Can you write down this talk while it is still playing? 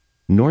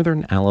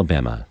Northern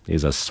Alabama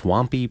is a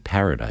swampy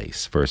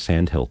paradise for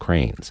sandhill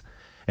cranes.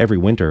 Every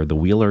winter, the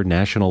Wheeler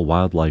National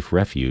Wildlife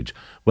Refuge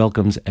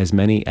welcomes as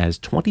many as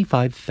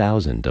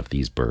 25,000 of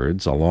these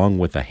birds, along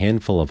with a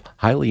handful of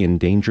highly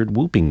endangered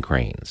whooping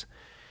cranes.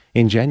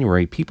 In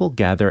January, people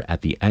gather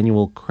at the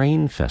annual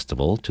Crane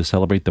Festival to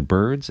celebrate the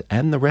birds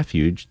and the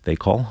refuge they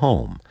call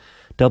home.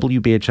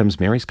 WBHM's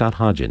Mary Scott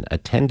Hodgen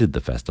attended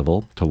the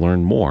festival to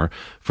learn more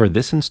for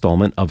this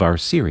installment of our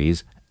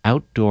series,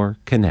 Outdoor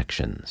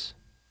Connections.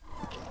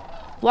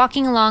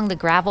 Walking along the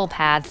gravel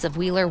paths of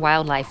Wheeler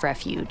Wildlife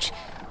Refuge,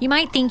 you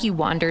might think you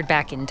wandered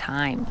back in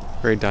time.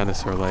 Very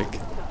dinosaur-like.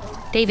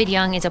 David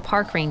Young is a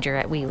park ranger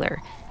at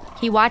Wheeler.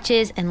 He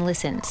watches and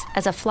listens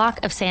as a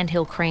flock of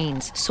sandhill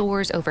cranes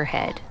soars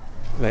overhead.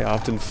 They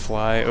often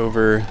fly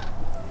over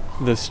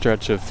this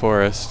stretch of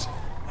forest,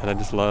 and I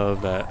just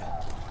love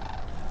that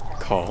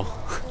call.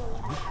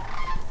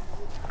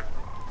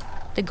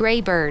 The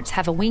gray birds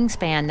have a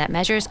wingspan that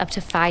measures up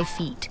to 5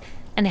 feet,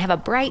 and they have a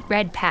bright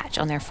red patch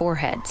on their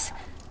foreheads.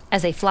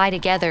 As they fly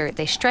together,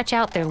 they stretch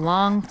out their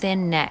long,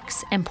 thin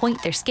necks and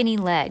point their skinny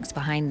legs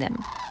behind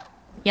them.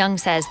 Young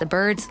says the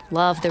birds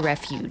love the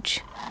refuge.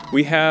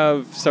 We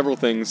have several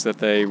things that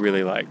they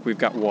really like. We've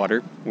got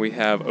water, we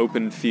have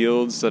open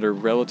fields that are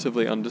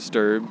relatively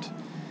undisturbed,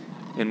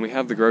 and we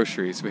have the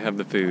groceries, we have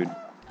the food.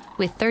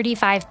 With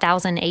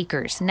 35,000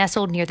 acres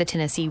nestled near the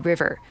Tennessee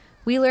River,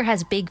 Wheeler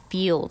has big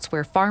fields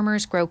where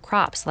farmers grow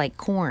crops like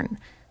corn.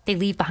 They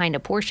leave behind a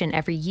portion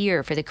every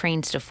year for the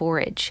cranes to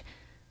forage.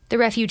 The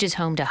refuge is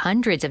home to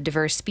hundreds of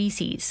diverse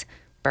species: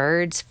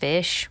 birds,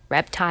 fish,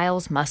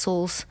 reptiles,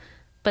 mussels.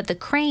 But the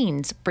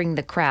cranes bring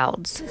the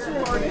crowds.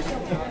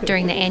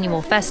 During the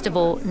annual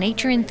festival,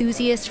 nature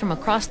enthusiasts from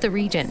across the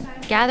region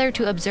gather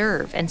to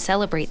observe and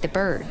celebrate the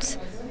birds.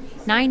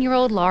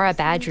 9-year-old Laura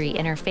Badry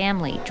and her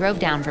family drove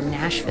down from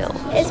Nashville.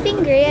 It's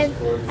been great.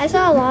 I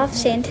saw a lot of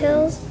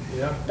sandhills,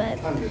 but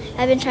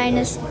I've been trying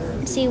to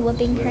see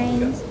whooping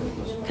cranes.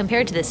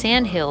 Compared to the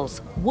sandhills,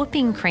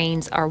 whooping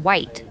cranes are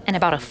white and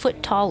about a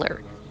foot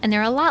taller, and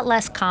they're a lot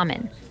less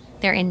common.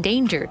 They're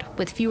endangered,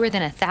 with fewer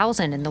than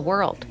 1,000 in the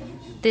world.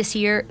 This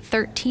year,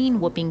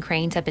 13 whooping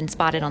cranes have been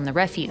spotted on the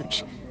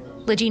refuge.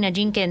 Legina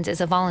Jenkins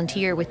is a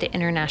volunteer with the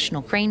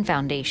International Crane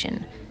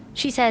Foundation.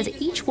 She says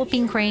each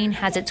whooping crane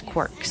has its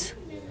quirks.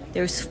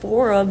 There's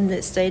 4 of them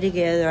that stay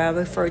together. I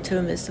refer to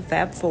them as the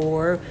Fab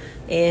Four.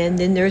 And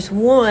then there's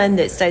one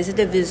that stays at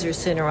the visitor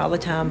center all the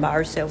time by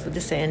herself with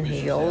the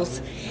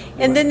sandhills.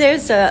 And then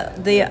there's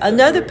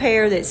another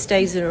pair that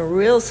stays in a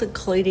real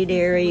secluded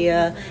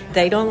area.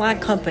 They don't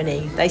like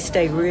company. They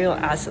stay real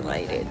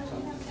isolated.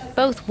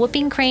 Both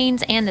whooping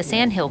cranes and the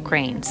sandhill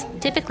cranes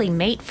typically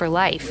mate for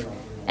life,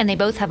 and they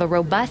both have a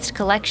robust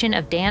collection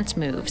of dance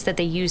moves that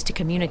they use to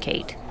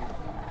communicate.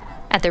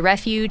 At the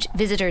refuge,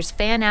 visitors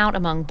fan out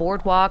among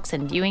boardwalks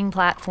and viewing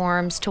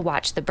platforms to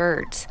watch the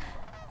birds.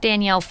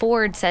 Danielle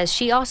Ford says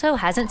she also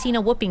hasn't seen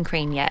a whooping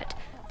crane yet,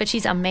 but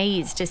she's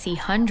amazed to see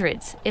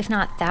hundreds, if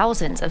not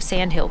thousands, of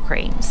sandhill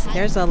cranes.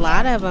 There's a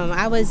lot of them.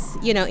 I was,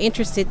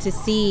 interested to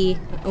see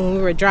when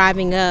we were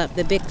driving up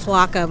the big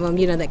flock of them,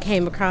 that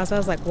came across. I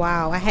was like,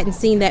 wow, I hadn't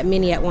seen that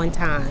many at one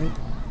time.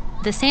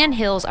 The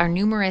sandhills are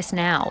numerous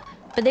now,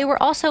 but they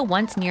were also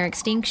once near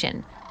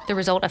extinction, the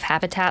result of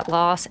habitat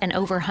loss and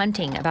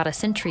overhunting about a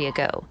century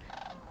ago.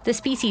 The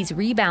species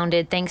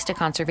rebounded thanks to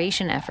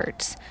conservation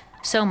efforts,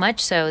 so much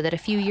so that a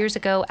few years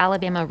ago,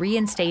 Alabama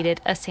reinstated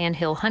a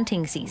sandhill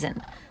hunting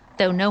season,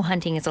 though no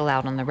hunting is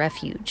allowed on the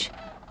refuge.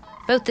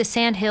 Both the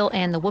sandhill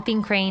and the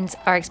whooping cranes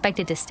are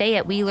expected to stay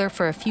at Wheeler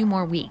for a few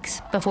more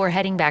weeks before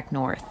heading back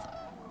north.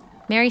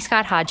 Mary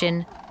Scott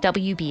Hodgen,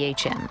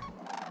 WBHM.